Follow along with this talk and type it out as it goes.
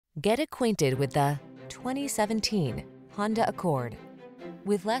Get acquainted with the 2017 Honda Accord.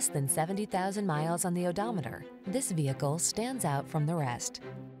 With less than 70,000 miles on the odometer, this vehicle stands out from the rest.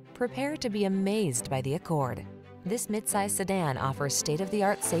 Prepare to be amazed by the Accord. This midsize sedan offers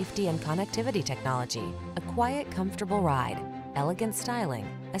state-of-the-art safety and connectivity technology, a quiet, comfortable ride, elegant styling,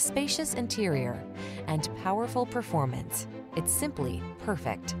 a spacious interior, and powerful performance. It's simply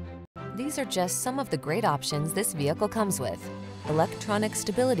perfect. These are just some of the great options this vehicle comes with: electronic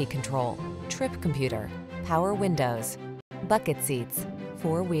stability control, trip computer, power windows, bucket seats,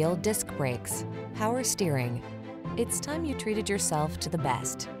 four-wheel disc brakes, power steering. It's time you treated yourself to the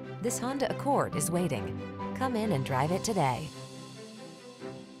best. This Honda Accord is waiting. Come in and drive it today.